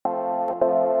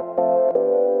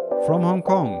From Hong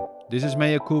Kong, this is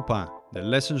Mea Culpa, the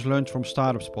Lessons Learned from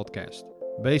Startups podcast,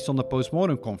 based on the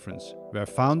Postmodern Conference, where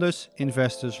founders,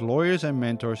 investors, lawyers, and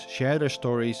mentors share their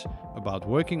stories about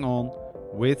working on,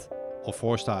 with, or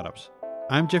for startups.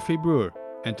 I'm Jeffrey Brewer,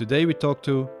 and today we talk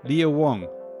to Leo Wong,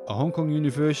 a Hong Kong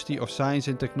University of Science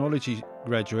and Technology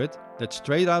graduate that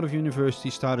straight out of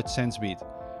university started SenseBeat,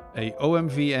 a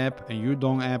OMV app and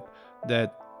Yudong app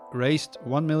that raised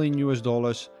 $1 million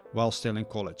while still in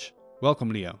college. Welcome,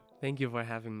 Leo. Thank you for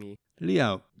having me.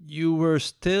 Leo, you were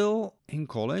still in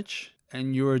college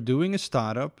and you were doing a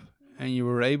startup and you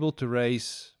were able to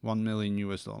raise $1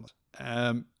 million.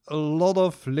 A lot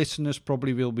of listeners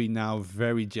probably will be now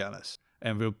very jealous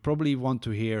and will probably want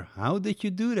to hear, how did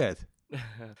you do that?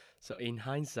 So in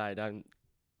hindsight, I'm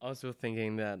also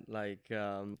thinking that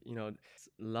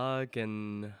luck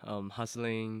and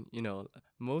hustling,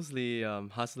 mostly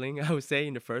hustling, I would say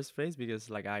in the first phase,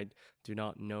 because I do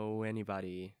not know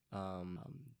anybody.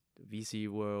 VC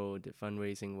world, the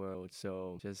fundraising world.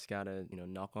 So just gotta,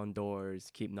 knock on doors,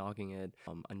 keep knocking it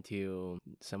until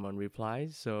someone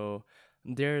replies. So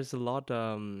there's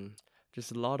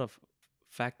just a lot of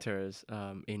factors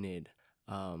in it.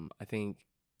 I think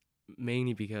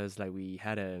mainly because we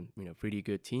had a pretty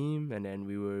good team, and then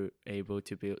we were able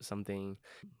to build something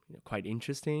quite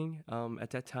interesting at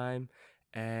that time,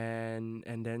 and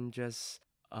then just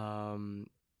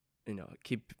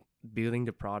keep building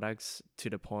the products to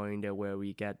the point that where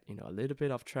we get a little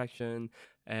bit of traction.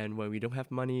 And when we don't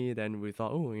have money, then we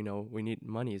thought, we need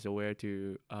money, so where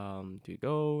to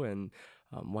go. And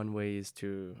one way is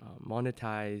to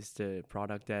monetize the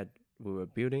product that we were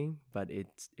building, but it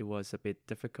was a bit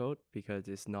difficult because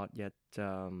it's not yet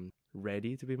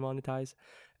ready to be monetized.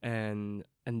 And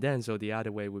then so the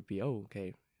other way would be,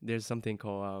 there's something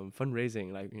called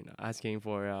fundraising, asking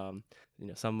for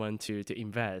someone to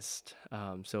invest.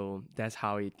 So that's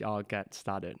how it all got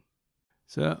started.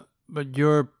 So, but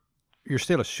you're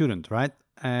still a student, right?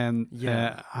 And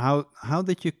Yeah. how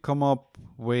did you come up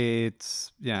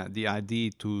with the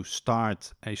idea to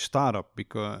start a startup?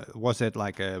 Because was it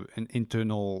like an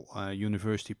internal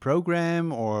university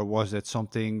program, or was it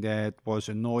something that was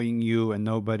annoying you and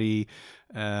nobody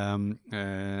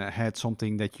had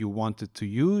something that you wanted to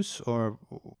use, or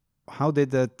how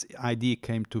did that idea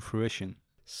came to fruition?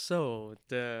 So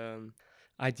the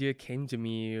idea came to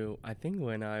me, I think,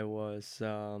 when I was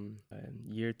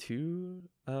year two.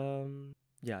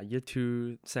 Year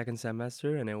two, second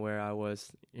semester, and then where I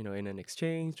was, in an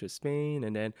exchange to Spain.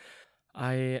 And then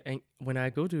when I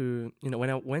go to, when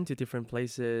I went to different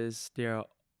places, I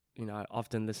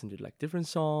often listen to different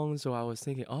songs. So I was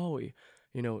thinking,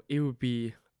 it would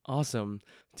be awesome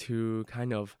to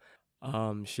kind of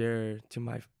share to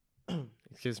my,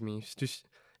 excuse me,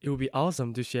 it would be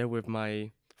awesome to share with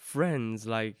my friends,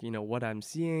 what I'm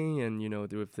seeing, and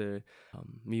with the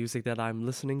music that I'm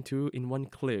listening to in one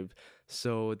clip.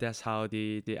 So that's how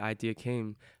the idea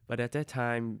came. But at that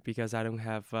time, because I don't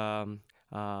have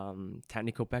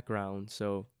technical background,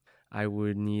 so I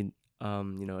would need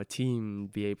a team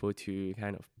be able to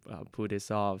kind of pull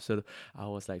this off. So I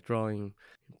was drawing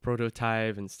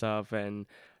prototype and stuff, and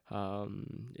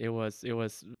it was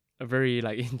a very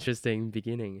interesting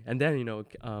beginning. And then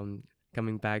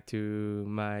coming back to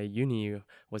my uni,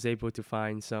 was able to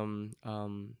find some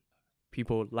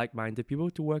people, like-minded people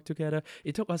to work together.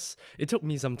 It took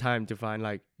me some time to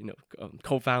find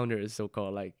co-founders,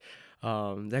 so-called,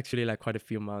 actually quite a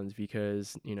few months,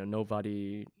 because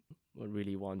nobody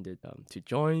really wanted to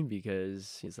join,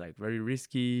 because it's very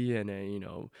risky. And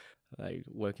then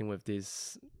working with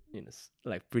this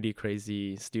pretty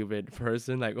crazy stupid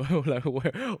person,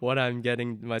 what I'm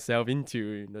getting myself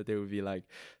into, they would be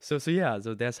so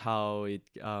that's how it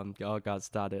all got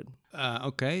started.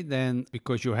 Okay, then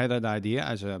because you had that idea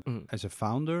as a Mm. as a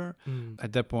founder, Mm.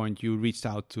 at that point you reached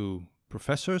out to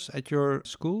professors at your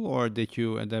school, or did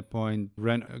you at that point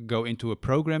go into a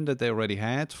program that they already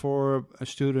had for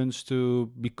students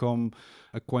to become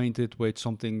acquainted with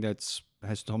something that's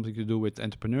has something to do with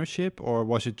entrepreneurship, or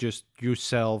was it just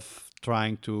yourself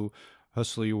trying to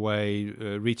hustle your way,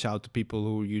 reach out to people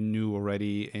who you knew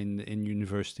already in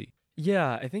university?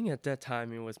 Yeah, I think at that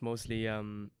time it was mostly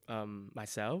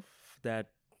myself that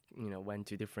went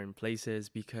to different places,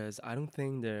 because I don't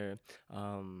think the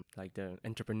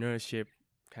entrepreneurship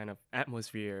kind of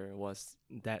atmosphere was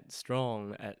that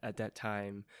strong at that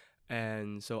time.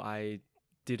 And so I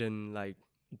didn't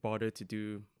bother to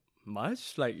do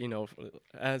much,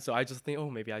 and so I just think,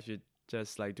 maybe I should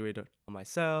just do it on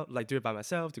myself, do it by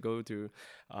myself, to go to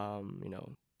um you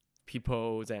know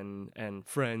people and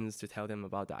friends to tell them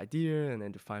about the idea, and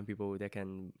then to find people that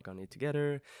can work on it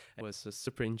together. It was a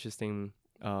super interesting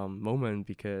moment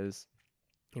because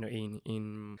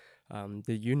in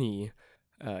the uni,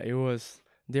 there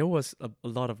was a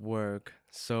lot of work,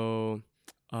 so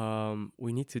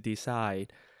we need to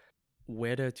decide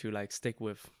whether to like stick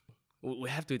with. We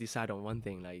have to decide on one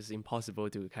thing. Like it's impossible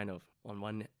to kind of on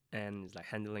one end is like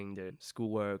handling the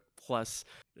schoolwork plus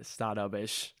the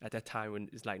startup-ish at that time when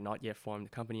it's like not yet formed the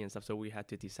company and stuff. So we had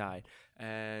to decide,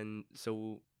 and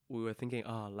so we were thinking,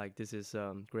 oh, like this is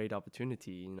a great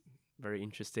opportunity, very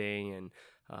interesting, and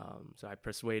so I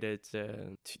persuaded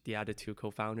the other two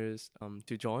co-founders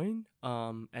to join.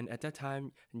 And at that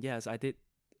time, yes, I did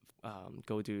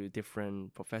go to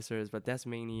different professors, but that's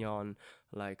mainly on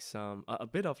like some a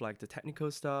bit of like the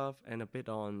technical stuff and a bit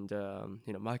on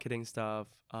the marketing stuff.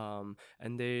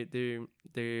 And they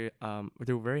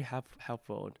were very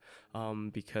helpful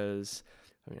because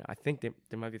I think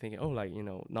they might be thinking, oh, like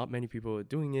not many people are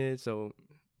doing it, so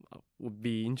would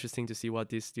be interesting to see what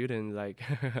these students like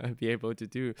be able to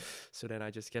do. So then I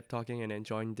just kept talking and then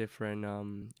joined different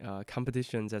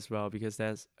competitions as well, because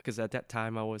at that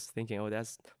time I was thinking, oh,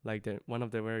 that's like the one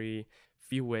of the very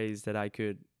few ways that I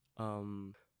could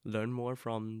learn more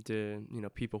from the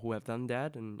people who have done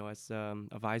that, and as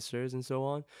advisors and so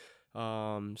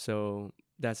on. So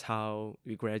that's how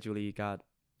we gradually got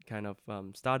kind of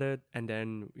started. And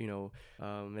then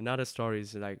another story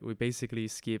is like we basically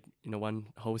skipped one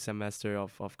whole semester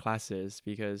of classes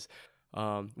because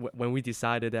when we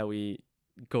decided that we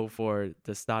go for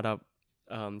the startup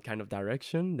kind of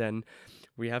direction, then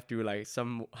we have to like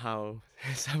somehow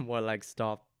somewhat like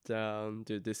stop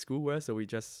the schoolwork. So we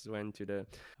just went to the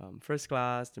first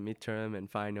class, the midterm and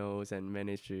finals, and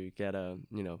managed to get a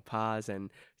pass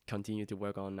and continue to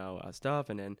work on our stuff.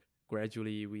 And then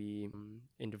gradually we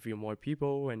interview more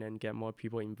people and then get more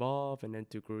people involved, and then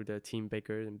to grow the team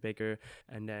bigger and bigger.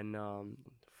 And then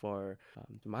for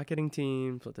the marketing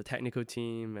team, for the technical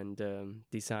team, and the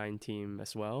design team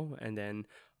as well. And then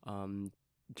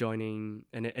joining,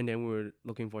 and then we were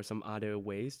looking for some other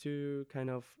ways to kind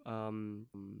of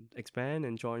expand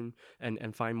and join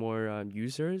and find more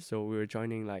users. So we were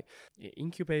joining like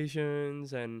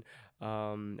incubations and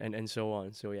so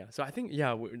on. So yeah, so I think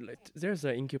there's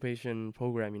an incubation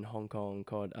program in Hong Kong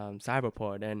called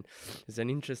Cyberport, and it's an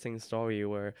interesting story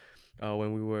where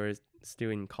when we were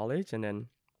still in college, and then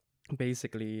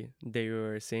basically they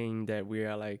were saying that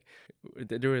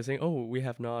they were saying, oh, we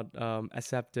have not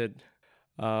accepted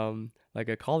like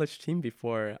a college team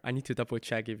before. I need to double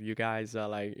check if you guys are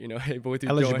like able to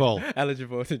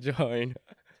eligible to join.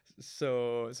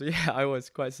 So yeah, I was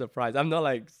quite surprised. I'm not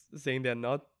like saying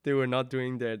they were not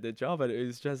doing their job, but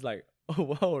it's just like, oh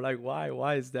wow, like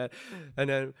why is that? And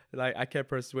then like I kept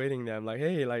persuading them like,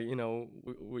 hey, like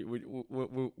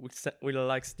we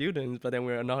like students, but then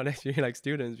we're not actually like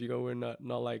students because we're not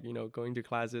like going to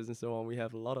classes and so on. We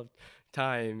have a lot of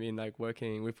time in like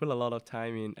working. We put a lot of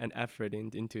time in and effort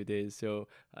into this. So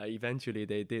eventually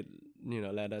they did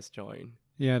let us join.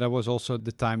 Yeah, that was also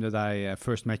the time that I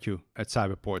first met you at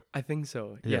Cyberport. I think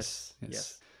so. Yes.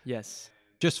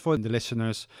 Just for the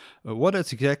listeners, what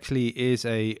exactly is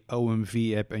a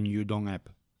OMV app and Udong app?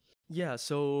 Yeah,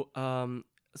 so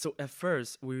at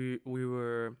first we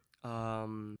were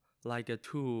like a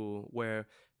tool where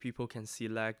people can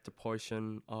select the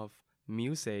portion of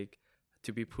music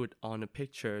to be put on a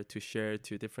picture to share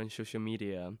to different social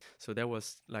media. So that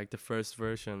was like the first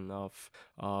version of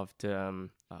the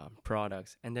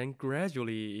products, and then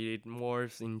gradually it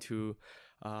morphs into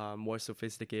more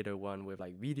sophisticated one with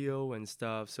like video and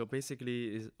stuff. So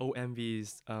basically,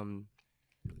 OMV's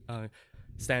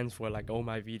stands for like Oh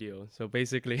My Video. So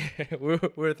basically, we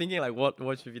were thinking like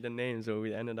what should be the name. So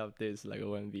we ended up this like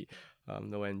OMV,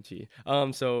 OMG.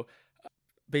 So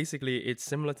basically it's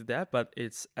similar to that, but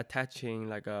it's attaching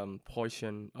like a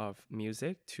portion of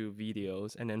music to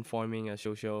videos and then forming a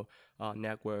social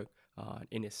network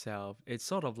in itself. It's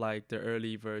sort of like the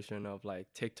early version of like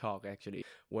TikTok actually,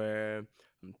 where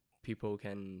people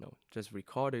can just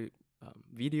record a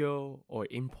video or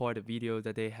import a video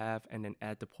that they have and then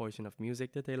add the portion of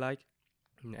music that they like,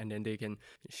 and then they can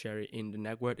share it in the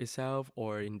network itself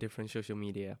or in different social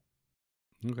media.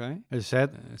 Okay. As I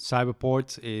said,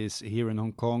 Cyberport is here in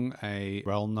Hong Kong a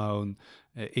well-known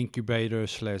incubator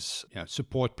 /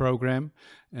 support program.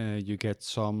 You get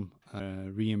some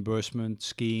reimbursement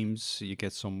schemes, you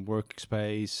get some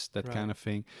workspace, that kind of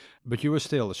thing. But you were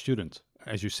still a student,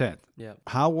 as you said. Yeah.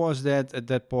 How was that at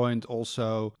that point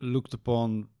also looked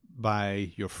upon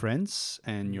by your friends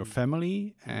and your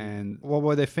family? And what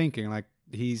were they thinking? Like,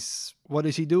 what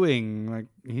is he doing? Like,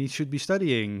 he should be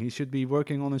studying. He should be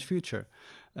working on his future.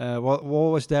 What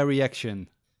was their reaction?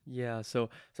 Yeah, so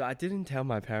I didn't tell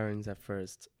my parents at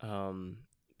first,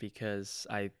 because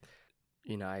I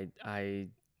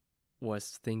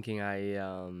was thinking I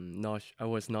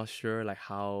was not sure like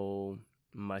how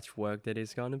much work that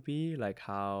is gonna be, like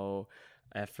how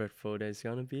effortful that is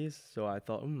gonna be. So I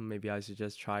thought, maybe I should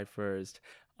just try first.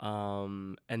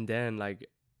 And then like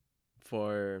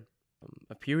for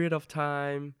a period of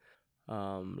time,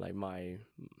 like my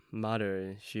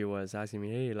mother, she was asking me,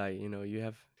 hey, like,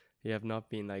 you have not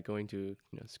been like going to,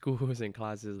 schools and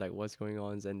classes, like what's going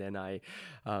on? And then I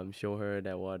show her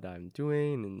that what I'm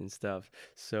doing and stuff.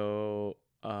 So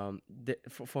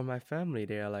for my family,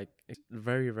 they are like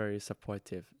very, very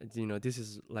supportive. This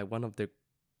is like one of the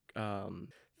um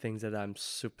things that I'm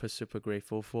super, super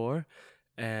grateful for.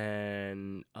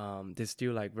 And they're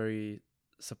still like very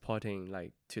supporting,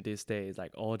 like to this day,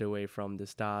 like all the way from the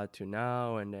start to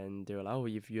now. And then they're like, oh,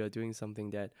 if you are doing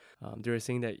something that they're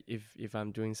saying that if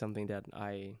I'm doing something that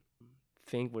I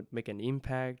think would make an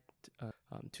impact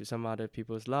to some other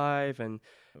people's life, and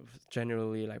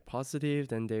generally like positive,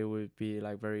 then they would be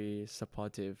like very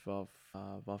supportive of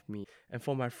me. And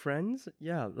for my friends,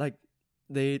 yeah, like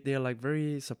they are like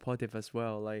very supportive as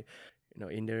well. Like,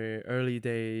 in the early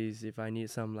days, if I need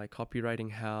some like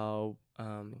copywriting help,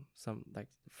 some like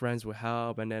friends will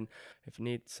help. And then if I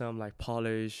need some like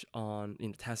polish on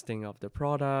in testing of the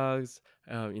products,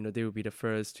 they will be the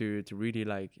first to really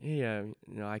like, hey,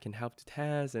 I can help to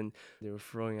test. And they were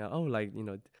throwing out, oh, like,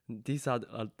 these are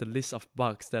the list of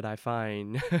bugs that I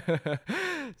find.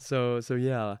 So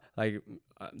yeah, like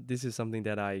this is something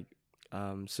that I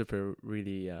super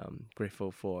really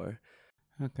grateful for.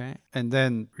 Okay. And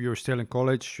then you're still in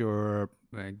college, you're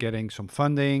getting some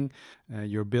funding,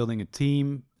 you're building a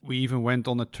team. We even went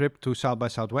on a trip to South by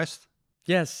Southwest.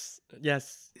 Yes,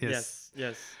 yes, Yes. yes,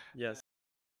 yes, yes.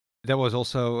 That was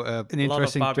also an A lot of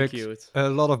interesting trip. barbecues. A lot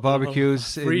of A lot of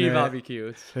barbecues free in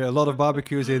barbecues. a lot of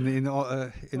barbecues in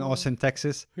Austin,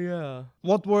 Texas. Yeah.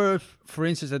 What were, for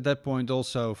instance, at that point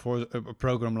also for a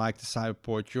program like the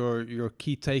Cyberport, your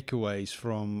key takeaways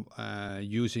from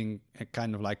using a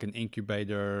kind of like an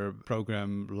incubator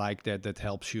program like that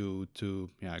helps you to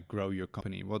grow your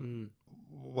company?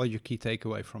 What your key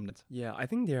takeaway from that? Yeah, I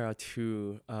think there are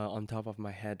two on top of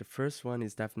my head. The first one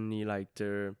is definitely like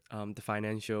the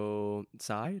financial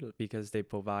side, because they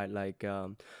provide like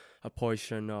a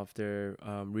portion of their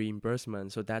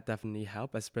reimbursement. So that definitely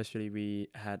helped, especially we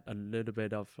had a little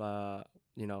bit of a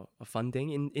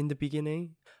funding in the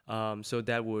beginning. So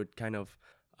that would kind of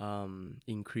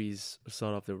increase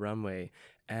sort of the runway.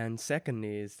 And second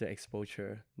is the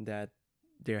exposure that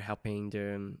they're helping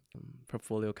their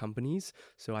portfolio companies.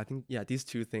 So I think, yeah, these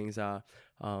two things are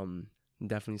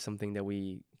definitely something that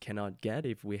we cannot get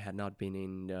if we had not been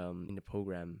in the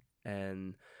program.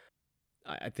 And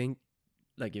I think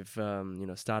like if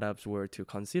startups were to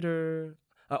consider,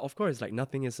 of course, like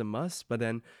nothing is a must, but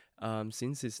then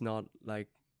since it's not like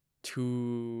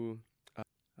too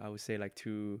I would say like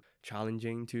too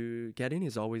challenging to get in,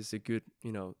 is always a good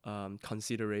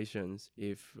considerations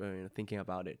if thinking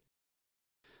about it.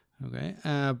 Okay.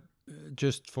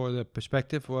 Just for the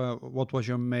perspective, what was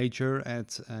your major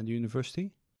at the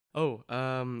university? Oh,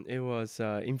 it was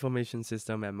information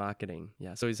system and marketing.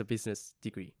 Yeah, so it's a business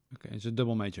degree. Okay, it's a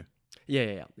double major.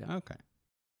 Yeah. Okay.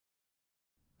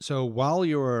 So while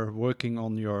you were working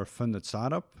on your funded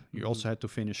startup, you also had to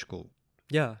finish school.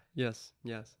 Yeah. Yes.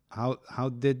 How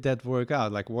did that work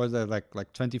out? Like, was there like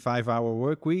 25-hour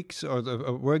work weeks or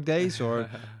work days, or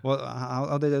what?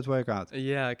 How did that work out?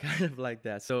 Yeah, kind of like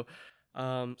that. So,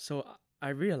 I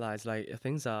realized like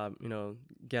things are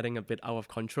getting a bit out of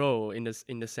control in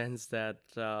the sense that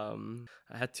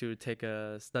I had to take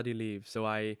a study leave. So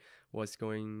I was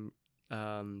going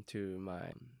to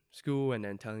my school and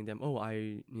then telling them, oh,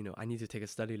 I need to take a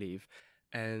study leave,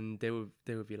 and they would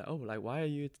be like, oh, like why are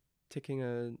you taking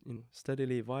a study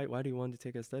leave? Why do you want to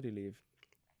take a study leave?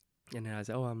 And then I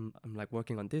said, oh, I'm like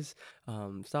working on this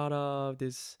startup.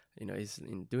 This is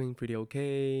doing pretty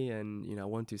okay, and I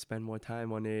want to spend more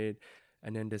time on it.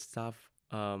 And then the staff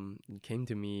came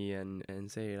to me and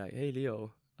say like, hey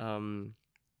Leo,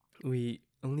 we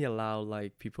only allow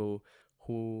like people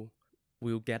who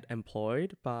will get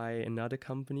employed by another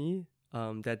company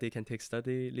that they can take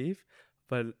study leave,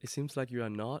 but it seems like you are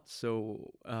not.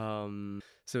 So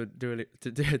so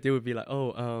they would be like,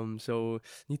 oh, so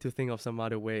need to think of some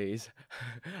other ways.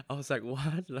 I was like,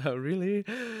 what? Like, really?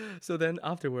 So then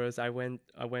afterwards I went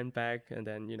back and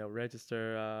then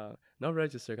register not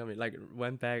register company, like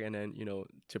went back and then,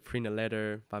 to print a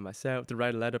letter by myself, to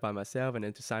write a letter by myself, and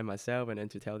then to sign myself, and then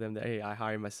to tell them that, hey, I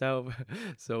hired myself.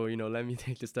 So, let me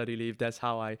take the study leave. That's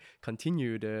how I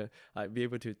continued, be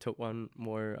able to take one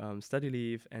more study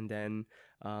leave, and then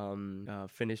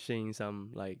finishing some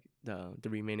like the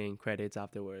remaining credits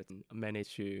afterwards, and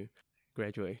managed to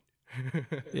graduate.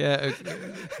 Yeah,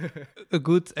 a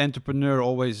good entrepreneur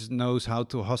always knows how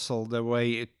to hustle their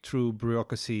way through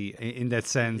bureaucracy in that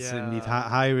sense. Indeed, Yeah.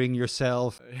 hiring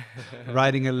yourself,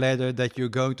 writing a letter that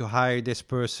you're going to hire this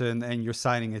person, and you're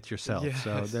signing it yourself.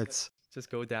 So Yes. that's Just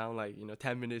go down like,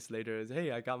 10 minutes later.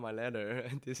 Hey, I got my letter.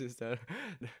 And this is the.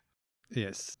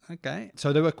 yes. Okay.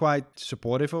 So they were quite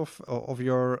supportive of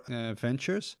your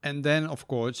ventures, and then of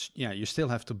course, yeah, you still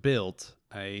have to build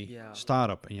a Yeah.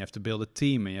 startup, and you have to build a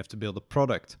team, and you have to build a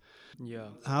product. Yeah.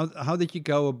 How did you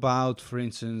go about, for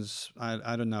instance,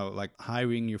 I don't know, like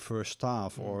hiring your first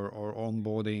staff, or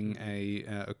onboarding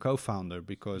a co-founder,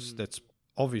 because that's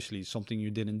obviously something you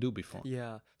didn't do before.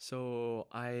 Yeah. So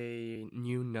I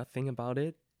knew nothing about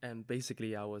it. And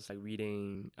basically I was like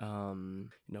reading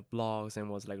blogs, and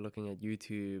was like looking at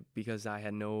YouTube, because I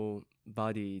had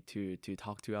nobody to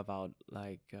talk to about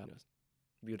like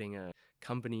building a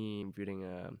company, building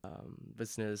a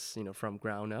business, from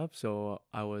ground up. So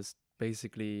I was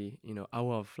basically,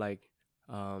 out of like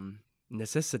um,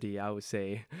 necessity, I would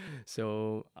say.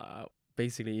 So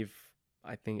basically, if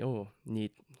I think, oh,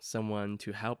 need someone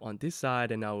to help on this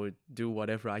side, and I would do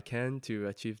whatever I can to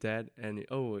achieve that. And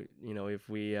oh, if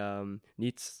we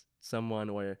need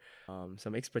someone or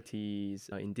some expertise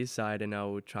in this side, and I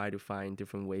would try to find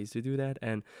different ways to do that.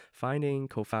 And finding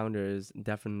co-founders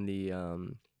definitely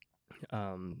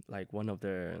like one of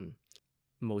the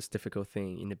most difficult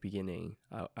thing in the beginning,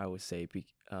 I would say.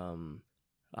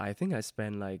 I think I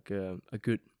spent like a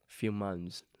good few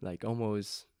months, like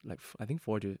almost like I think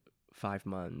 4 to 5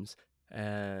 months,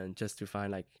 and just to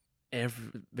find like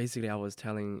basically I was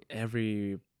telling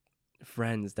every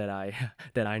friends that I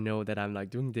that I know that I'm like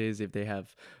doing this, if they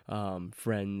have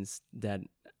friends that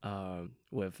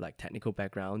with like technical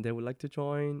background they would like to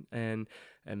join. And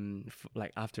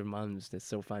like after months, they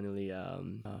so finally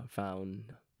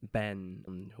found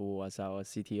Ben, who was our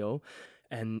CTO.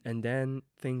 And then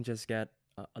things just get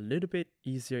a little bit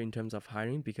easier in terms of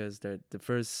hiring, because the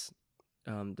first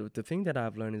the thing that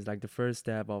I've learned is like the first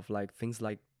step of like things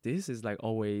like this is like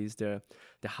always the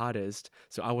hardest.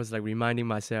 So I was like reminding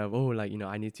myself, oh, like,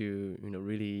 I need to,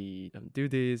 really do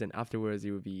this, and afterwards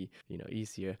it will be,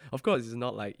 easier. Of course, it's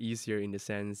not like easier in the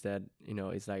sense that,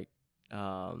 it's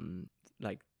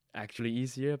like actually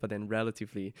easier, but then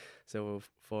relatively. So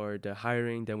for the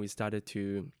hiring, then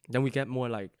we get more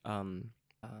like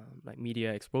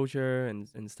media exposure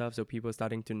and stuff. So people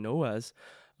starting to know us.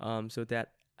 So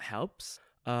that helps.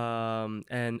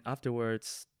 And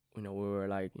afterwards, we were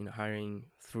like, hiring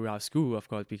through our school, of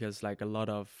course, because like a lot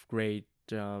of great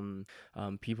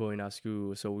people in our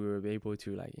school. So we were able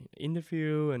to like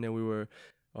interview, and then we were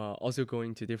also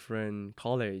going to different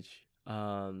college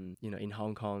in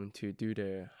Hong Kong to do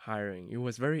the hiring. It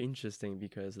was very interesting,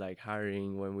 because like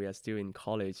hiring when we are still in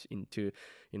college into,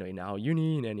 in our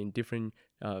uni and in different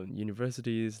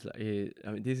universities, I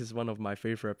mean, this is one of my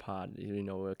favorite part.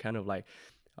 We're kind of like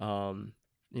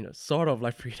sort of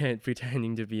like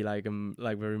pretending to be like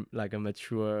very like a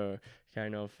mature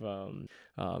kind of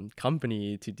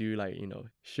company to do like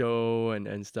show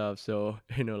and stuff. So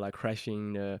like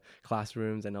crashing the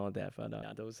classrooms and all that. But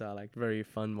yeah, those are like very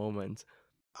fun moments.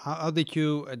 How did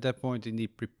you at that point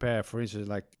indeed prepare? For instance,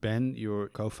 like Ben, your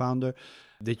co-founder,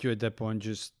 did you at that point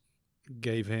just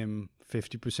gave him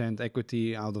 50%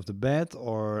 equity out of the bet,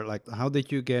 or like how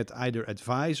did you get either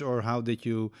advice, or how did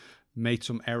you made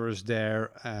some errors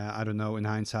there? I don't know in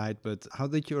hindsight, but how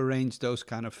did you arrange those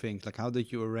kind of things? Like how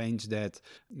did you arrange that?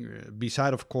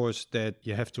 Beside, of course, that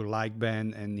you have to like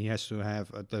Ben, and he has to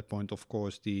have at that point, of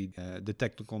course, the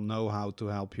technical know-how to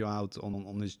help you out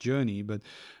on his journey. But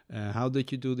how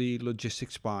did you do the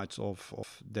logistics parts of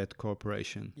that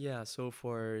cooperation? Yeah, so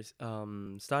for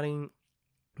starting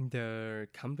the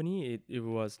company, it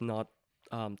was not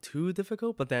too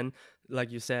difficult. But then, like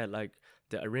you said, like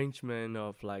the arrangement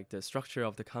of like the structure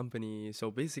of the company.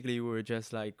 So basically, we were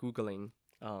just like Googling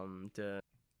the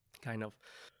kind of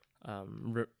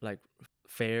like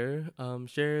fair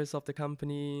shares of the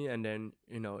company. And then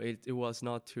it was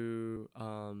not too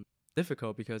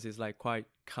difficult, because it's like quite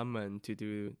common to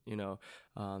do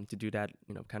to do that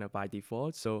kind of by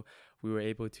default. So we were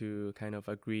able to kind of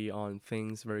agree on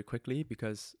things very quickly,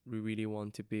 because we really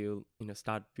want to build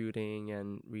start building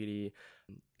and really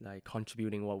like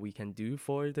contributing what we can do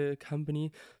for the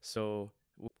company. So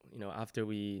after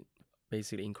we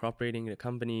basically incorporating the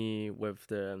company with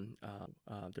the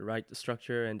right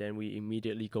structure, and then we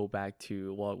immediately go back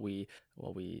to what we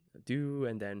do,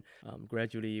 and then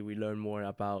gradually we learn more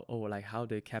about like how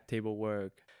the cap table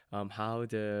work, how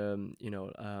the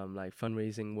like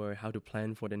fundraising work, how to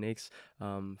plan for the next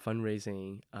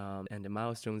fundraising, and the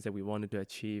milestones that we wanted to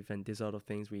achieve, and these sort of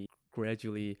things we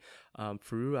gradually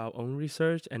through our own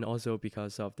research, and also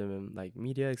because of the like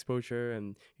media exposure,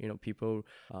 and people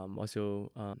also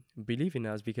believe in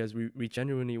us, because we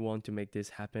genuinely want to make this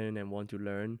happen and want to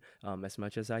learn as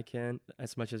much as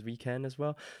we can as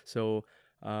well. So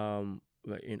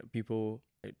people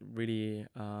really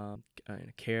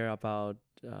care about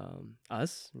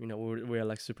us. We're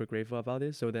like super grateful about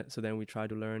this. So then we try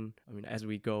to learn, as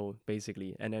we go,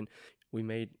 basically, and then we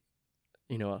made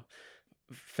a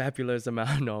fabulous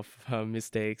amount of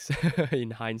mistakes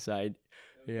in hindsight.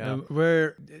 Yeah.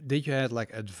 Where did you had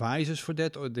like advisors for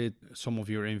that, or did some of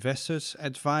your investors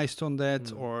advised on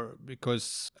that? Or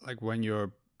because like when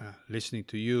you're listening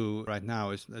to you right now,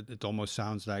 it almost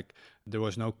sounds like there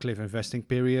was no cliff investing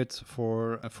period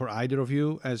for either of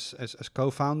you as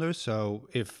co-founders. So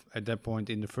if at that point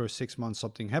in the first 6 months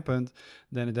something happened,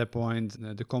 then at that point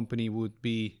the company would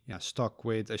be stuck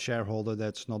with a shareholder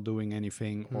that's not doing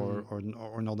anything or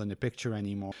not in the picture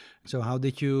anymore. So how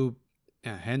did you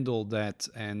handle that,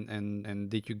 and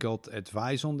did you got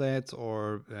advice on that,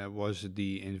 or was it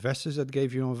the investors that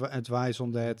gave you advice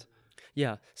on that?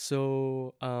 Yeah,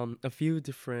 so a few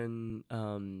different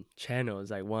channels.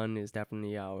 Like one is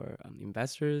definitely our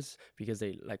investors, because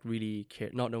they like really care,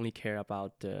 not only care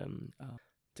about the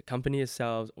company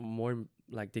itself, more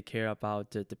like they care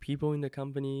about the people in the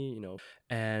company,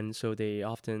 and so they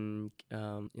often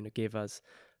give us,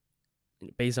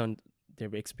 based on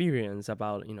their experience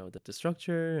about the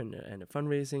structure and the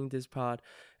fundraising, this part,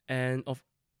 and of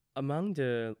among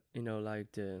the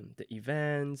like the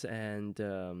events and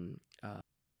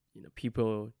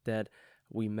people that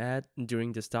we met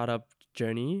during the startup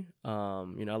journey. A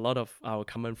lot of our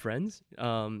common friends,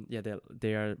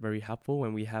 they are very helpful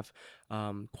when we have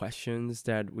questions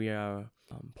that we are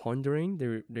pondering.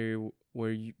 They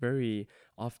were very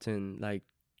often like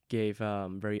gave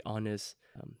very honest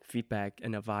feedback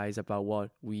and advice about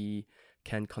what we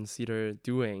can consider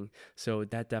doing. So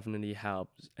that definitely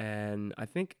helps. And I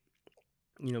think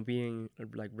being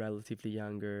like relatively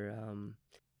younger,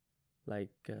 like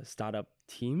startup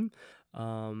team,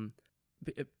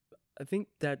 I think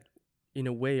that in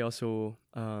a way also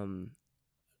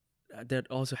that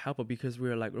also helpful, because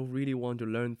we're like really want to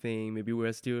learn things. Maybe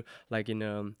we're still like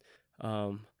in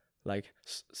like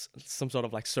some sort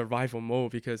of like survival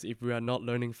mode, because if we are not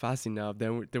learning fast enough,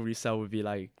 then the result would be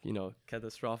like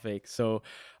catastrophic. So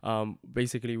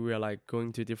basically we are like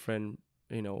going to different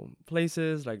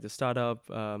places, like the startup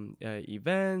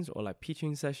events, or like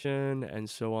pitching session and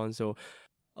so on. So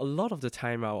a lot of the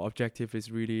time our objective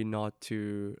is really not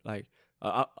to like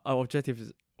our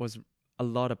objective was a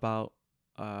lot about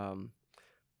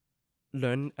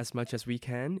learn as much as we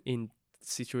can in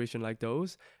situation like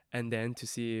those, and then to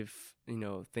see if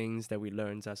things that we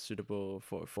learned are suitable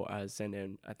for us. And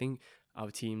then I think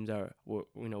our teams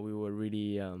we were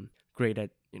really great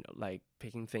at like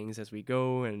picking things as we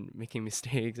go and making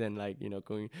mistakes, and like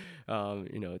going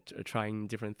trying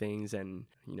different things, and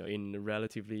in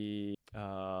relatively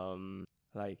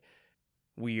like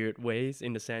weird ways,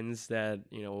 in the sense that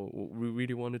we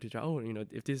really wanted to try,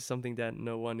 if this is something that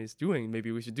no one is doing,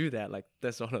 maybe we should do that, like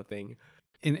that sort of thing.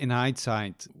 In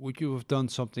hindsight, would you have done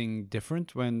something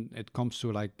different when it comes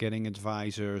to like getting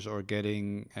advisors or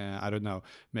getting, I don't know,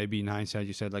 maybe in hindsight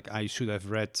you said like I should have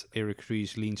read Eric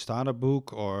Ries's Lean Startup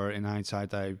book, or in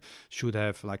hindsight I should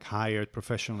have like hired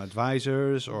professional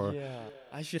advisors, or Yeah,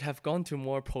 I should have gone to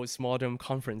more postmodern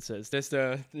conferences. That's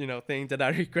the thing that I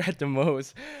regret the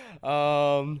most.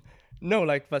 No,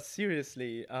 like, but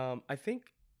seriously, I think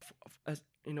as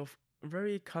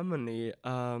very commonly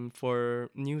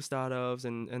for new startups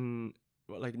and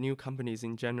well, like new companies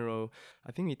in general,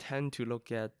 I think we tend to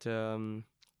look at um,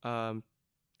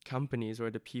 companies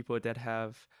or the people that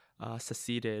have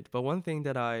succeeded. But one thing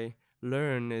that I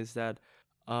learned is that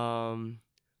um,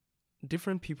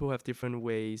 different people have different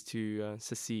ways to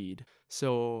succeed.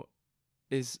 So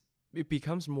is it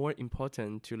becomes more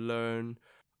important to learn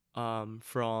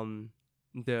from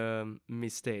the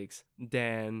mistakes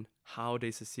than how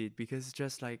they succeed, because it's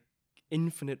just like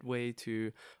infinite way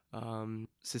to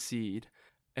succeed.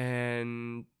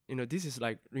 And this is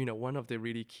like one of the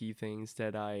really key things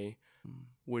that I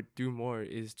would do more,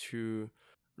 is to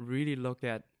really look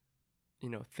at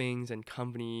things and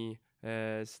company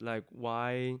as like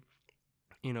why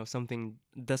something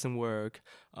doesn't work,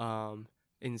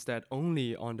 instead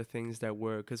only on the things that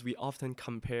work, because we often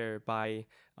compare by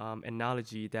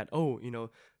analogy that,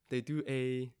 they do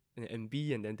A and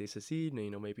B and then they succeed,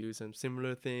 and maybe do some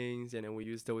similar things, and then we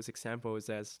use those examples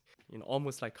as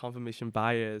almost like confirmation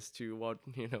bias to what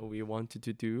we wanted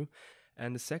to do.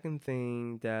 And the second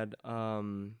thing that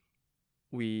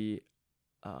we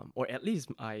or at least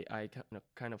I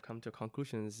kind of come to a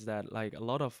conclusion is that like a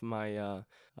lot of my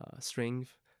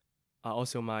strength are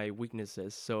also my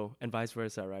weaknesses, so, and vice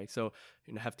versa, right? So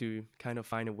have to kind of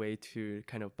find a way to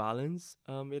kind of balance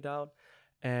it out.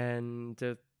 And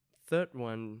the third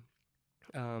one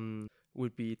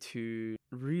would be to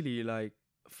really like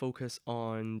focus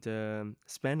on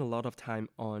spend a lot of time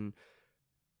on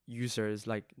users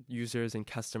and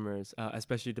customers,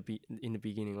 especially in the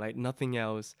beginning. Like nothing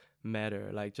else matter.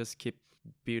 Like just keep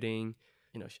building,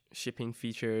 shipping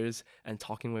features and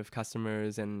talking with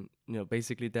customers, and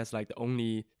basically that's like the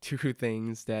only two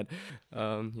things that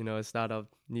a startup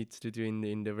needs to do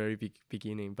in the very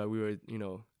beginning. But we were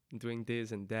doing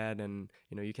this and that, and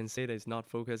you can say that it's not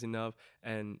focused enough.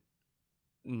 And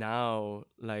now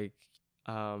like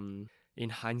in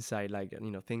hindsight, like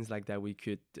things like that we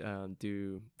could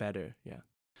do better. Yeah.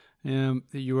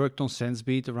 You worked on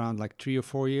SenseBeat around like 3 or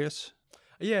 4 years.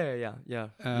 Yeah. Yes.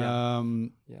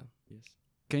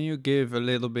 Can you give a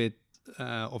little bit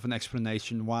of an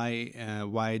explanation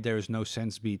why there is no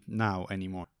SenseBeat now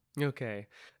anymore? Okay.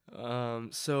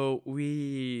 So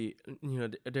we,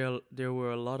 there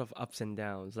were a lot of ups and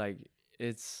downs. Like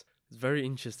it's very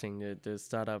interesting, the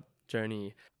startup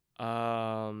journey.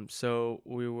 So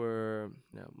we were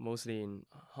mostly in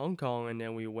Hong Kong, and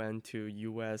then we went to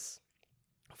US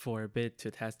for a bit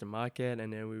to test the market,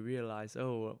 and then we realized,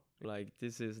 oh, like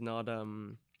this is not a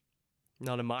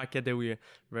market that we're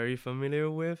very familiar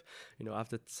with,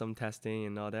 after some testing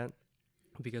and all that,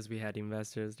 because we had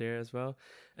investors there as well.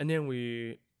 And then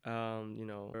we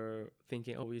were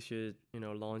thinking, oh, we should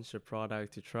launch a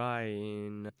product to try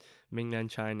in mainland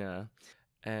China.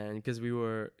 And because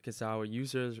our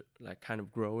users like kind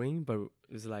of growing, but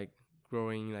it's like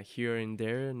growing like here and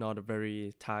there, not a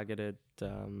very targeted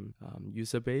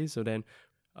user base. So then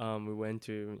we went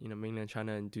to mainland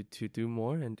China and to do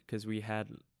more, and because we had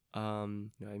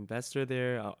investor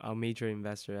there, our major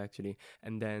investor actually.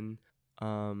 And then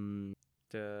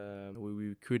we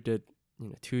recruited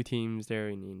 2 teams there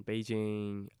in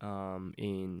Beijing,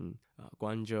 in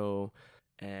Guangzhou,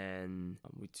 and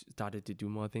we started to do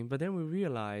more things. But then we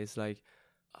realized like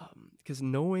because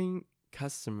knowing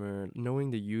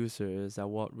the users are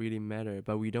what really matter,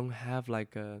 but we don't have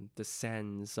like the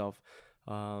sense of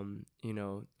the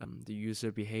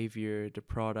user behavior, the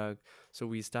product. So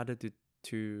we started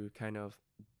to kind of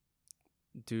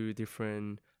do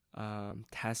different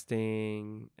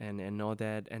testing and all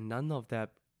that, and none of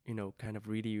that kind of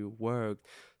really worked.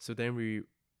 So then we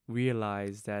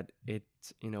realized that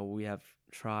we have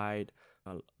tried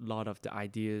a lot of the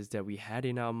ideas that we had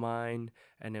in our mind,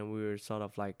 and then we were sort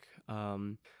of like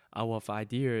out of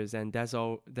ideas, and that's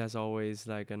always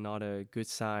like another good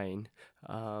sign.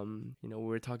 We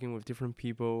were talking with different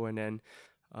people, and then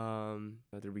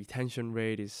the retention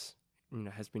rate is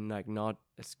has been like not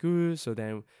as good. So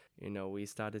then we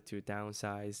started to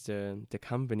downsize the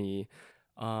company.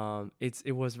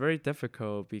 It was very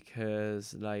difficult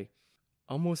because like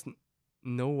almost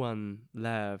no one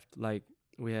left. Like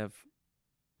we have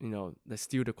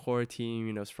still the core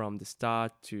team, from the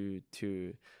start to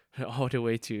all the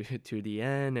way to the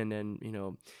end. And then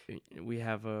we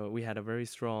had a very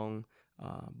strong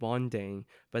bonding.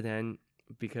 But then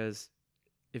because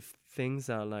if things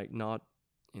are like not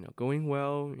going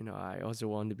well, I also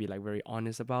want to be like very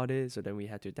honest about it. So then we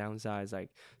had to downsize like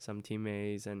some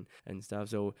teammates and stuff.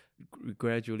 So we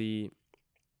gradually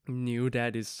knew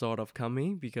that is sort of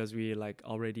coming, because we like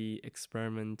already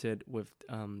experimented with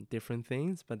different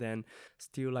things, but then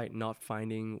still like not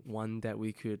finding one that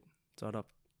we could sort of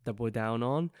double down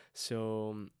on.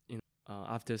 So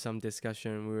after some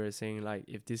discussion, we were saying like,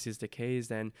 if this is the case,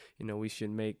 then we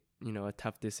should make a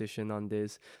tough decision on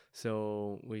this.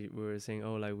 So we were saying,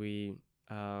 oh, like we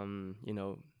the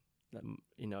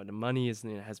money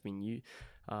has been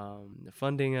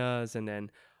funding us, and then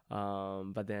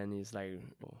but then it's like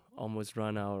almost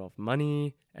run out of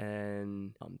money,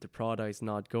 and the product is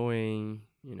not going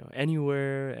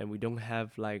anywhere, and we don't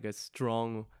have like a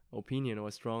strong opinion or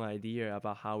a strong idea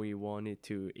about how we want it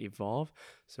to evolve.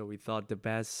 So we thought the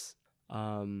best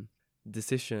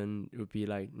decision would be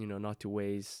like not to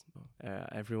waste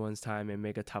everyone's time and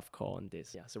make a tough call on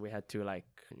this. Yeah, so we had to like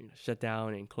shut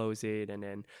down and close it, and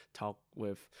then talk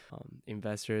with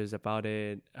investors about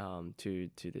it, to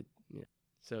the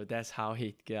So that's how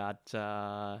it got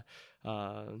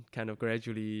kind of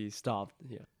gradually stopped.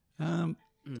 Yeah. Um,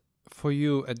 Mm. for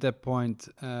you at that point,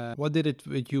 what did it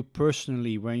with you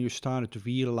personally when you started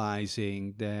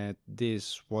realizing that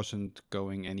this wasn't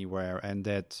going anywhere and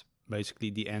that basically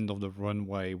the end of the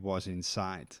runway was in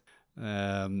sight?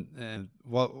 And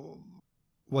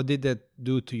what did that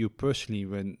do to you personally?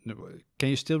 When can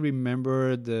you still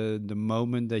remember the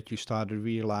moment that you started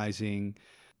realizing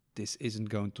this isn't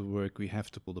going to work? We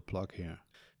have to pull the plug here.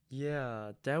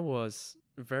 Yeah, that was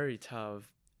very tough.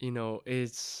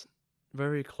 It's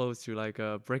very close to like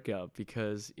a breakup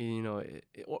because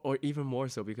or even more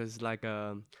so because it's like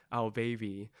our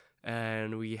baby,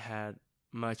 and we had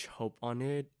much hope on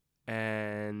it,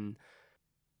 and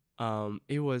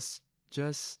it was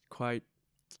just quite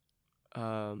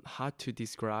hard to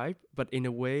describe. But in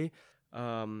a way,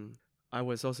 um, I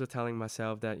was also telling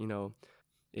myself that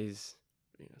is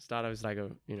startup is like a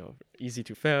easy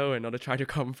to fail, and not to try to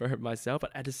comfort myself.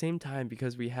 But at the same time,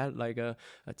 because we had like a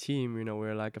team,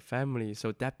 we're like a family,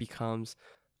 so that becomes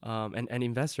and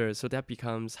investors, so that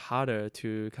becomes harder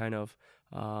to kind of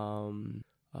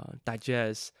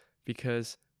digest,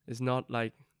 because it's not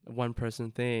like a one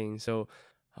person thing. So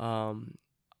um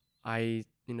I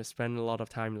spend a lot of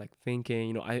time like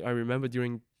thinking. I remember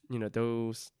during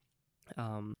those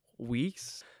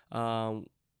weeks,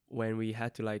 when we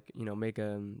had to like make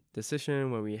a decision,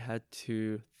 when we had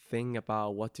to think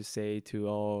about what to say to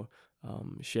our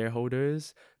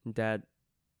shareholders. That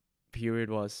period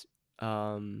was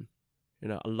a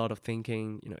lot of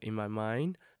thinking in my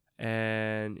mind,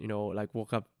 and like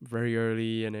woke up very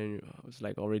early, and then I was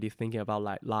like already thinking about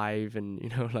like life, and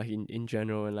like in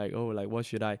general, and like, oh, like what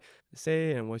should I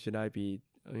say and what should I be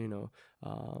you know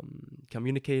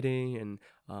communicating, and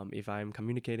if I'm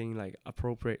communicating like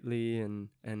appropriately, and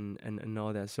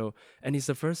all that. So, and it's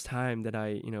the first time that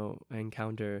I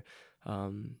encounter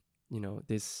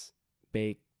this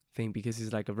big thing, because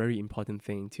it's like a very important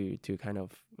thing to kind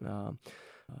of uh,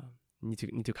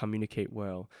 need to communicate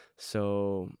well.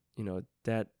 So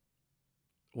that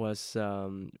was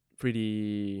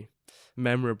pretty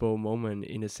memorable moment,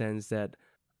 in the sense that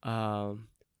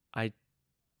I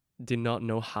did not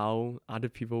know how other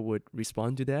people would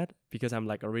respond to that, because I'm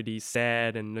like already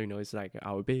sad, and it's like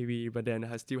our baby, but then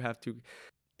I still have to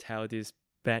tell this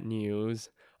bad news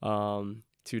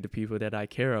to the people that I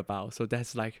care about. So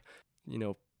that's like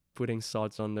putting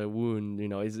salt on the wound.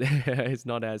 It's it's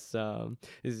not as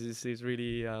it's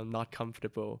really not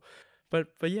comfortable. But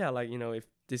yeah, like if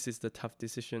this is the tough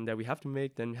decision that we have to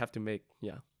make, then we have to make.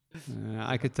 Yeah.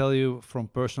 I could tell you from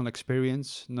personal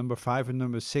experience, number 5 and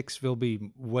number 6 will be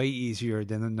way easier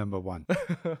than the number 1.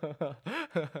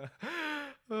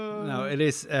 No, it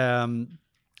is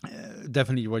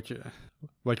definitely what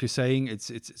you're saying.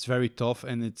 It's very tough,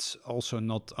 and it's also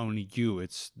not only you.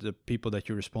 It's the people that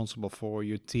you're responsible for,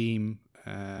 your team.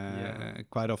 Yeah.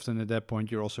 Quite often at that point,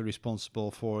 you're also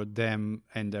responsible for them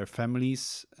and their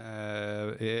families.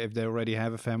 If they already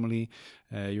have a family,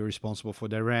 you're responsible for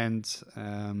their rent,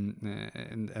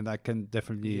 and I can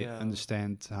definitely Yeah.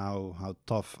 understand how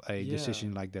tough a Yeah.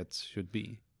 decision like that should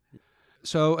be.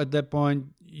 So at that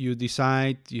point, you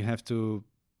decide you have to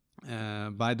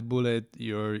bite the bullet.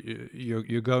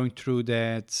 You're going through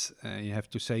that. You have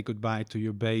to say goodbye to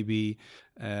your baby.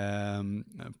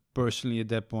 Personally, at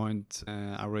that point,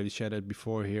 I already shared it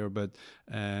before here, but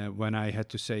when I had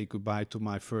to say goodbye to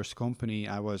my first company,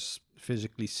 I was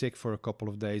physically sick for a couple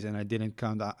of days, and I didn't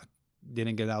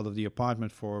get out of the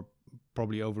apartment for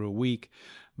probably over a week.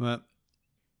 But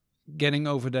getting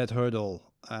over that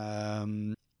hurdle.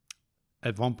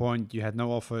 At one point you had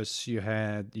no office, you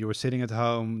were sitting at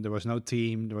home, there was no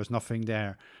team, there was nothing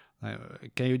there.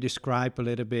 Can you describe a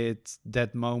little bit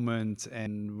that moment,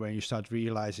 and when you start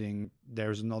realizing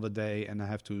there's another day and I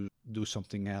have to do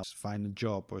something else, find a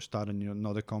job or start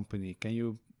another company? Can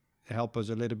you help us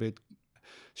a little bit,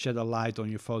 shed a light on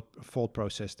your thought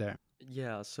process there?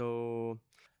 Yeah. So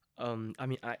I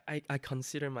mean, I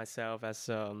consider myself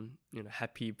as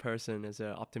happy person, as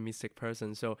an optimistic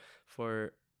person. So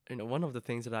for one of the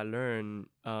things that I learned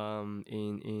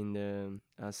in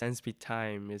the Sandspeed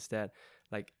time is that,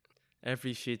 like,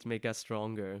 every shit make us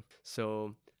stronger.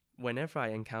 So whenever I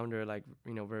encounter like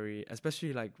very,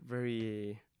 especially like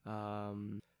very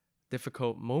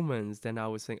difficult moments, then I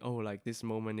would think, oh, like this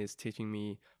moment is teaching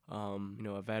me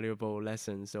a valuable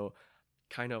lesson. So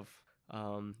kind of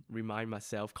remind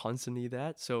myself constantly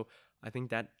that. So I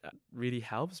think that really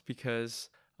helps, because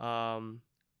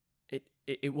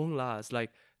it won't last.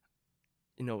 Like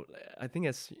I think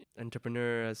as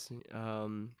entrepreneurs,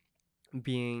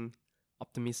 being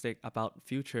optimistic about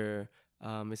future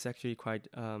is actually quite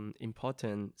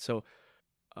important. So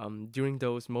during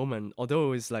those moments,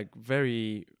 although it's like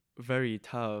very, very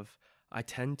tough, I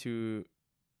tend to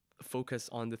focus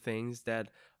on the things that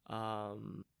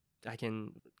I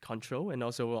can control, and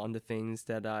also on the things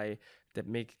that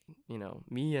make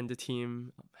me and the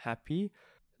team happy.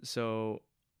 So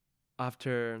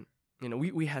after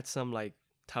we had some like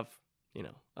tough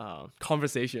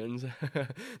conversations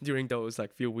during those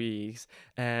like few weeks,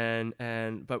 and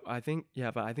but I think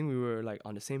we were like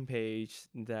on the same page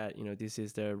that this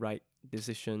is the right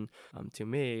decision to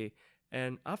make.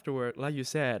 And afterward, like you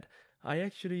said, I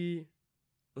actually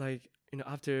like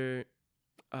after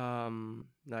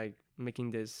like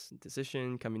making this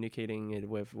decision, communicating it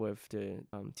with the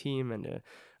team and the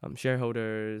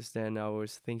shareholders, then I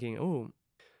was thinking, oh,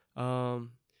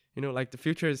 like the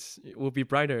futures will be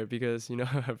brighter because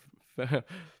the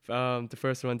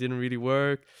first one didn't really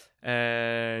work,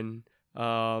 and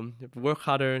work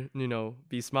harder,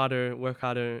 be smarter, work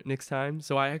harder next time.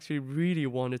 So I actually really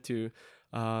wanted to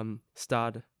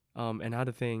start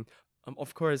another thing.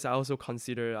 Of course, I also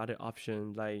consider other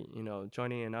options like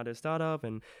joining another startup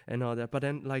and all that. But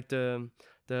then like the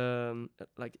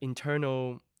like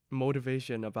internal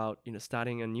motivation about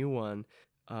starting a new one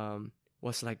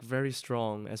was like very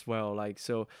strong as well. Like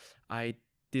so, I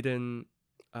didn't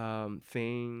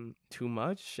think too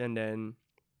much, and then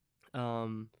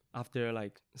after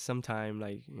like some time,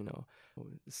 like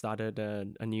started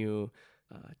a new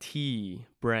tea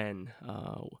brand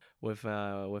with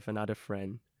another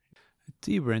friend.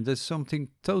 T-Brand is something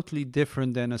totally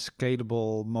different than a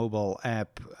scalable mobile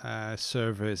app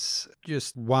service.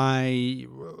 Just why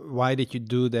did you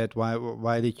do that?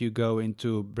 Why did you go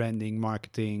into branding,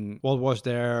 marketing? What was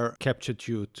there captured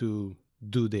you to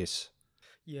do this?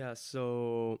 Yeah,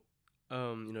 so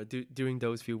during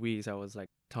those few weeks, I was like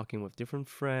talking with different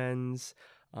friends.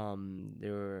 They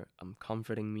were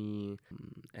comforting me,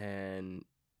 and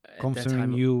at that Comforting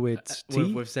time, you with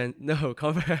tea? no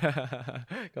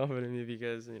comforting me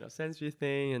because sensory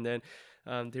thing, and then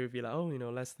they would be like, oh,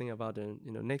 let's think about the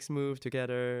next move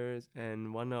together.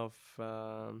 And one of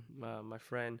my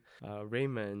friend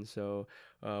Raymond, so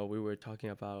we were talking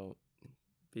about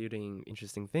building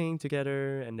interesting thing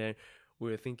together, and then we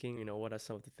were thinking, what are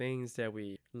some of the things that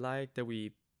we like, that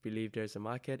we believe there's a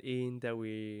market in, that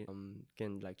we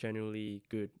can like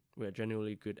we're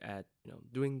generally good at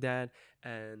doing that.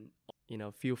 And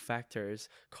few factors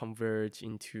converge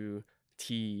into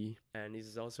tea, and this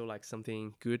is also like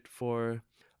something good for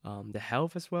the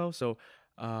health as well. So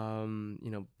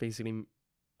basically,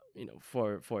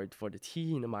 for the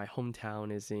tea, my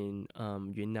hometown is in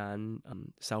Yunnan,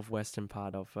 southwestern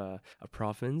part of a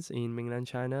province in mainland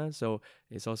China. So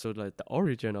it's also like the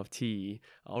origin of tea,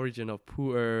 origin of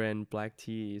pu'er and black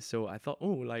tea. So I thought, oh,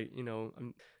 like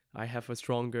I have a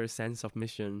stronger sense of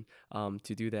mission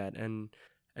to do that. And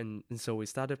so we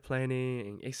started planning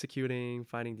and executing,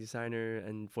 finding designer,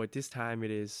 and for this time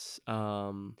it is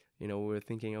we were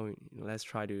thinking, oh, let's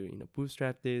try to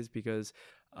bootstrap this, because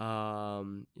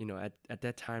at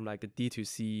that time, like the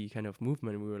D2C kind of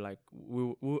movement, we were like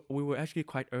we were actually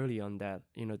quite early on that.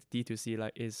 The D2C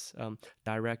like is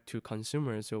direct to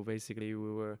consumer. So basically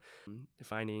we were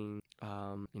finding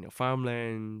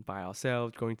farmland by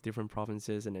ourselves, going to different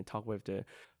provinces and then talk with the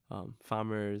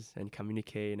farmers and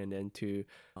communicate, and then to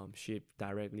ship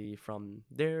directly from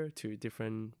there to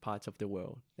different parts of the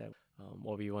world. That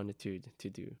what we wanted to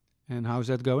do. And how's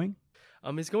that going?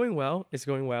 It's going well. It's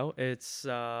going well. It's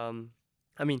I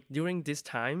mean, during this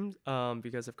time,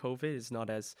 because of COVID, it's not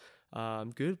as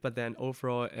good. But then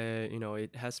overall,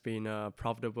 it has been a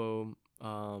profitable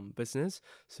business.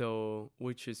 So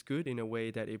which is good in a way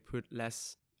that it put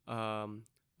less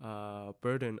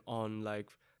burden on like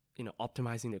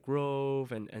optimizing the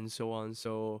growth and so on.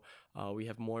 So we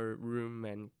have more room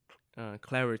and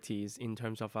clarities in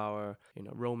terms of our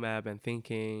roadmap and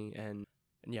thinking, and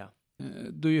yeah.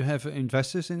 Do you have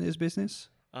investors in this business?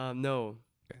 No.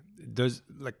 Does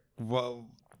like well,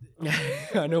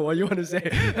 I know what you want to say.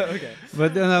 Okay.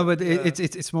 but no, but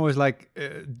it's more like,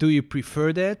 do you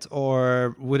prefer that,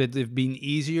 or would it have been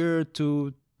easier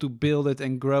to build it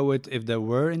and grow it if there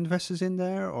were investors in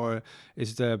there, or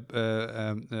is there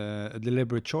a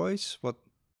deliberate choice? What?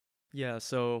 Yeah.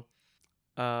 So,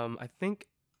 I think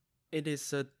it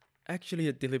is actually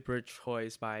a deliberate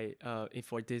choice by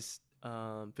for this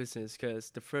business, because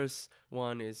the first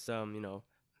one is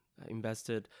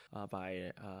invested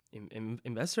by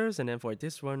investors, and then for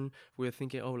this one we're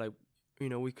thinking, oh, like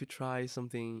we could try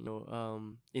something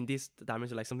in this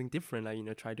dimension, like something different,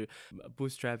 like try to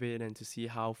bootstrap it and to see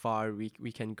how far we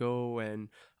can go. And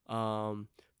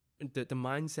the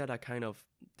mindset are kind of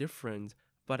different,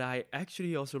 but I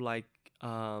actually also like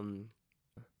the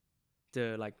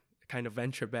like kind of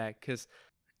venture back, because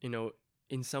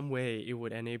in some way it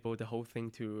would enable the whole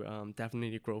thing to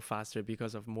definitely grow faster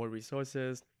because of more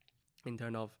resources in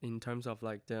terms of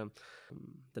like the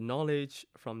knowledge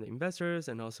from the investors,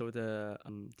 and also the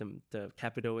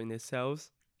capital in itself.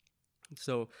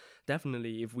 So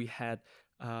definitely, if we had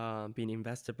been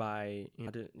invested by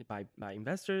by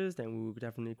investors, then we would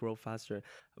definitely grow faster.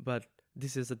 But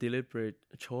this is a deliberate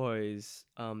choice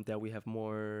that we have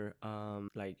more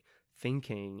like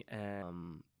thinking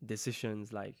and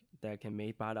decisions like that can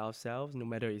made by ourselves, no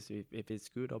matter if it's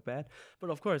good or bad.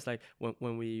 But of course, like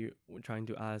when we were trying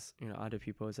to ask other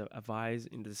people's advice,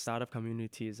 in the startup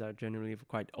communities are generally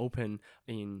quite open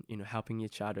in helping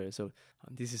each other. So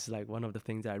this is like one of the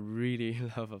things that I really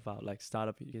love about like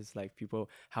startup, is like people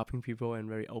helping people and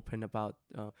very open about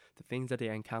the things that they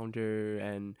encounter.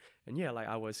 And yeah, like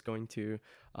I was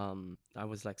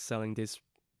like selling this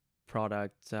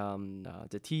product,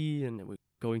 the tea, and we're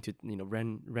going to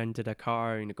rented a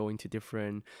car, going to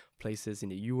different places in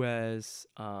the US,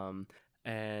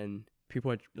 and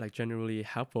people are like generally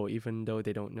helpful, even though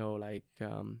they don't know like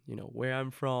where I'm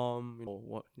from,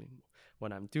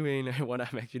 what I'm doing, and what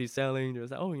I'm actually selling. They're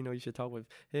like, oh, you should talk with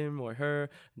him or her,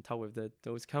 and talk with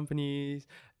those companies,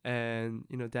 and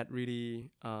that really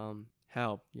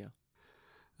helped. Yeah.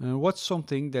 What's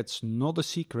something that's not a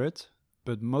secret,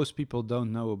 but most people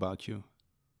don't know about you?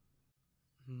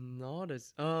 Not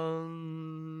as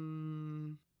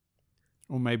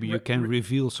Or maybe you can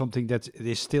reveal something that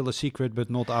is still a secret, but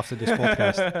not after this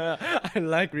podcast. I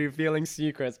like revealing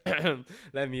secrets.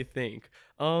 Let me think.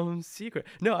 Secret.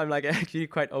 No, I'm like actually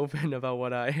quite open about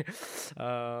what I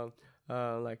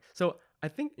like. So I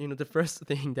think the first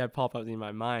thing that popped up in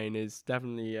my mind is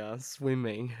definitely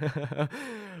swimming.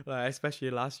 Like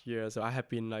especially last year. So I have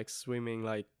been like swimming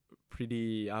like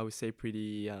pretty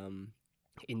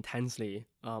intensely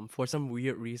for some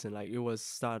weird reason. Like it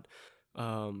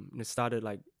started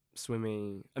like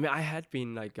swimming. I mean, I had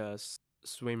been like a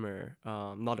swimmer,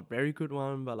 not a very good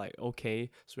one, but like okay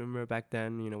swimmer back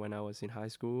then, when I was in high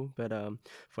school. But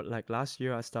for like last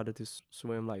year I started to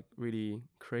swim like really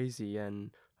crazy,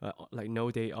 and like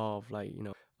no day off, like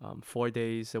 4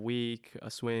 days a week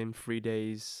swim, 3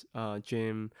 days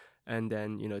gym, and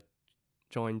then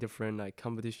join different like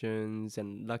competitions,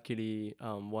 and luckily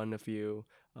won a few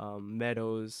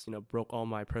medals, broke all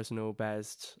my personal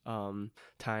best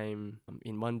time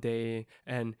in 1 day.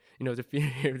 And the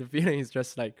feeling is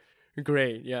just like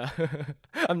great. Yeah.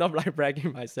 I'm not like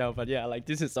bragging myself, but yeah, like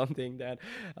this is something that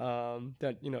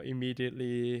that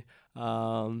immediately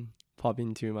pop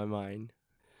into my mind.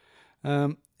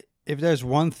 If there's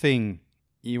one thing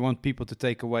you want people to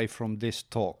take away from this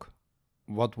talk,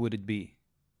 what would it be?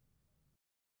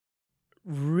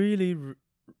 Really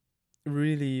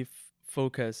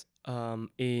focus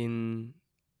in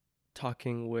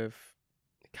talking with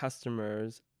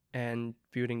customers and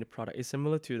building the product. It's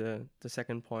similar to the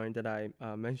second point that I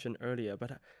mentioned earlier,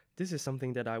 but this is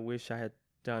something that I wish I had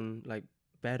done like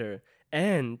better.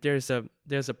 And there's a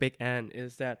big and,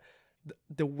 is that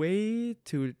the way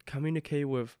to communicate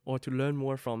with or to learn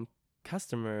more from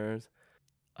customers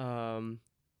can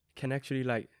actually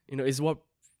like is what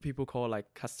people call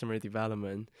like customer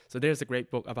development. So there's a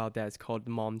great book about that. It's called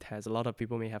Mom Test. A lot of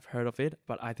people may have heard of it,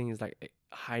 but I think it's like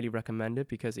highly recommended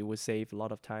because it would save a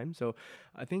lot of time. So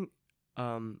I think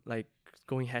like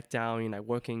going head down in like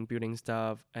working, building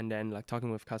stuff, and then like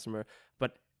talking with customer,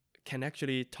 but can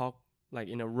actually talk like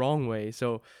in a wrong way.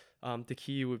 So the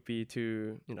key would be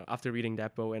to after reading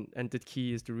that book, and the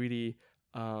key is to really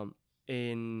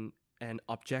in an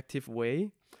objective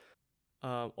way,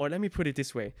 or let me put it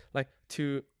this way, like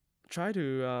to try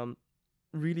to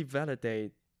really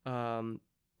validate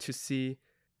to see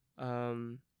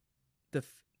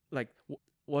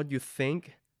what you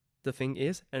think the thing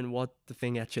is and what the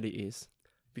thing actually is,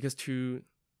 because two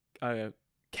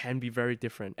can be very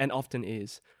different and often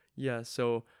is. Yeah,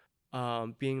 so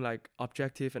being like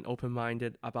objective and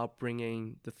open-minded about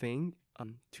bringing the thing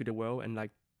to the world and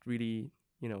like really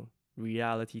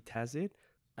reality test it.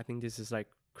 I think this is like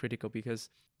critical, because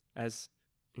as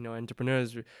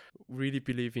entrepreneurs really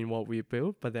believe in what we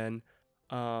build, but then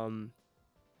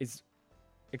it's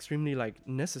extremely like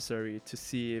necessary to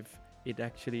see if it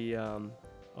actually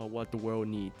what the world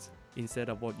needs instead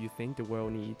of what you think the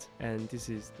world needs. And this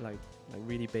is like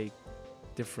really big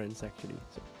difference actually.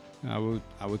 So I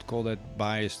would call that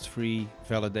bias-free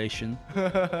validation.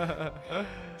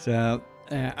 So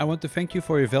I want to thank you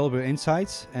for your valuable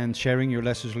insights and sharing your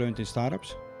lessons learned in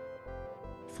startups.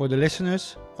 For the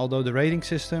listeners, although the rating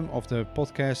system of the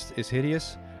podcast is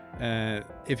hideous,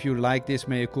 if you like this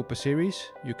Mea Culpa series,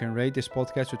 you can rate this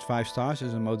podcast with 5 stars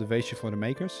as a motivation for the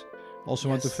makers. Also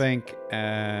want to thank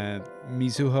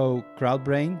Mizuho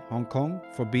Crowdbrain Hong Kong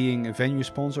for being a venue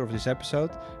sponsor of this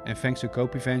episode, and thanks to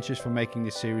Copy Ventures for making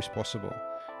this series possible.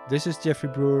 This is Jeffrey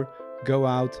Brewer. Go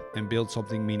out and build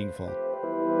something meaningful.